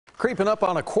Creeping up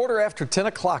on a quarter after 10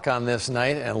 o'clock on this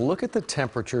night, and look at the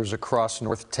temperatures across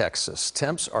North Texas.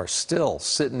 Temps are still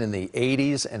sitting in the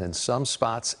 80s and in some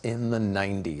spots in the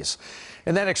 90s.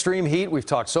 And that extreme heat, we've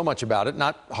talked so much about it,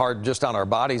 not hard just on our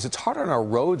bodies, it's hard on our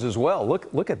roads as well.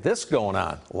 Look at this going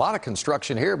on. A lot of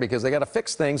construction here because they got to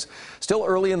fix things. Still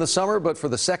early in the summer, but for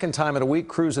the second time in a week,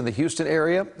 crews in the Houston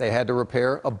area, they had to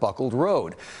repair a buckled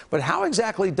road. But how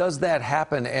exactly does that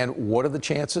happen, and what are the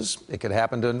chances it could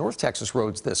happen to North Texas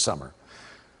roads this summer?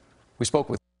 We spoke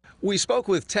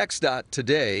with TxDOT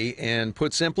today, and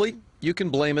put simply, you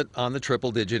can blame it on the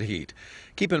triple-digit heat.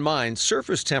 Keep in mind,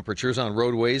 surface temperatures on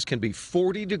roadways can be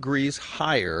 40 degrees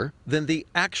higher than the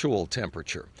actual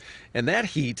temperature, and that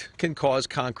heat can cause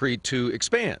concrete to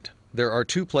expand. There are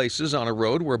two places on a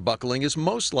road where buckling is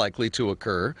most likely to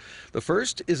occur. The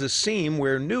first is a seam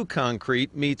where new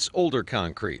concrete meets older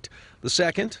concrete. The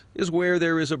second is where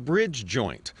there is a bridge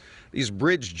joint. These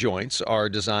bridge joints are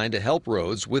designed to help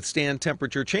roads withstand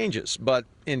temperature changes, but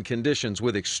in conditions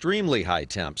with extremely high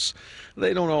temps,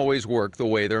 they don't always work the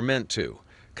way they're meant to.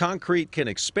 Concrete can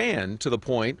expand to the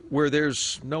point where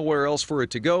there's nowhere else for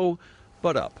it to go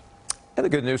but up. And the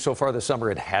good news so far this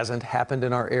summer, it hasn't happened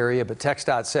in our area, but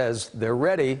TxDOT says they're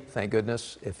ready, thank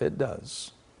goodness, if it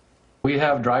does. We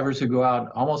have drivers who go out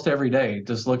almost every day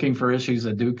just looking for issues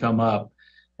that do come up.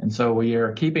 And so we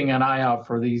are keeping an eye out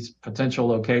for these potential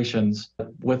locations.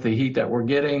 With the heat that we're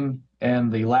getting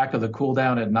and the lack of the cool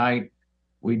down at night,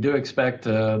 we do expect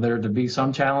there to be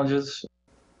some challenges.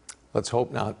 Let's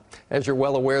hope not. As you're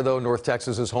well aware, though, North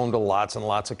Texas is home to lots and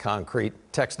lots of concrete.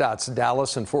 TxDOT's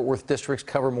Dallas and Fort Worth districts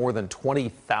cover more than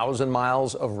 20,000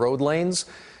 miles of road lanes.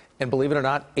 And believe it or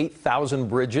not, 8,000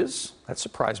 bridges. That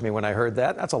surprised me when I heard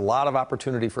that. That's a lot of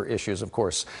opportunity for issues, of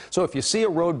course. So if you see a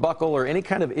road buckle or any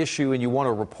kind of issue and you want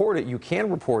to report it, you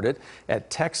can report it at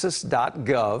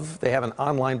texas.gov. They have an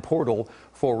online portal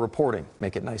for reporting.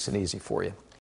 Make it nice and easy for you.